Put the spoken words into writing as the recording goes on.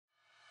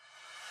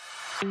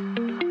So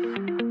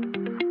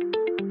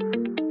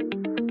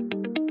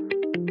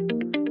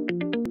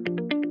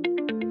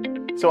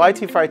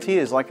IT4IT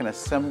is like an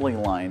assembly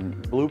line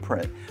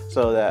blueprint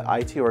so that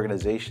IT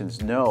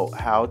organizations know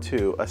how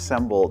to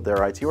assemble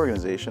their IT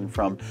organization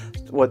from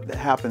what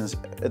happens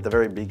at the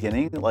very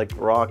beginning, like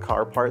raw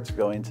car parts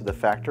going to the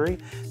factory.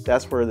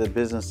 That's where the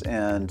business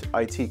and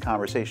IT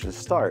conversations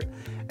start,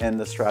 and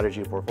the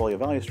strategy portfolio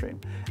value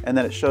stream. And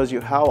then it shows you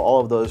how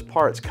all of those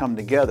parts come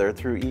together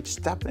through each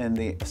step in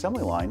the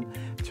assembly line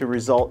to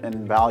result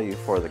in value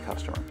for the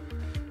customer.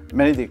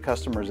 Many of the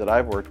customers that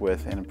I've worked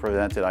with and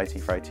presented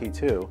IT4IT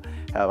to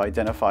have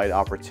identified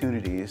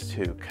opportunities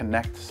to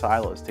connect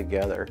silos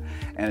together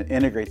and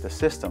integrate the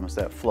systems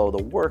that flow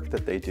the work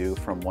that they do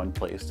from one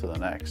place to the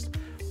next.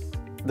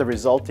 The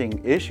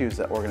resulting issues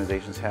that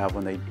organizations have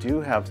when they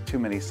do have too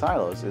many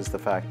silos is the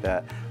fact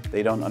that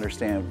they don't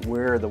understand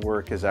where the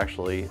work is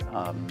actually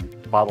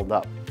bottled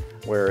up,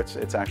 where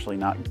it's actually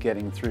not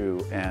getting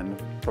through and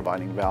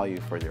providing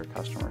value for their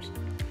customers.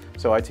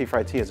 So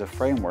IT4IT is a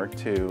framework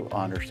to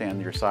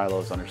understand your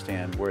silos,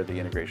 understand where the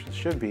integrations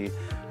should be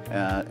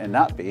and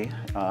not be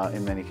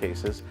in many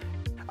cases.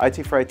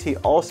 IT4IT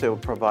also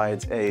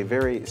provides a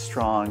very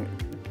strong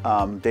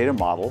data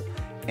model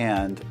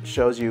and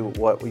shows you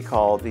what we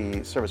call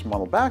the service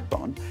model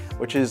backbone,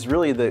 which is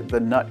really the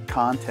nut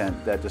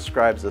content that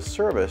describes the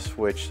service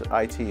which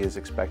IT is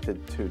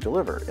expected to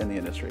deliver in the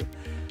industry.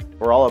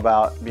 We're all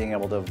about being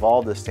able to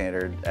evolve the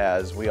standard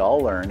as we all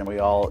learn and we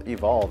all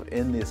evolve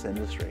in this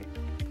industry.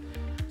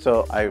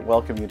 So I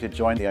welcome you to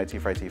join the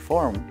IT4IT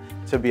forum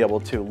to be able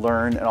to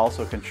learn and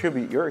also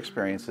contribute your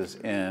experiences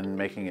in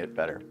making it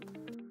better.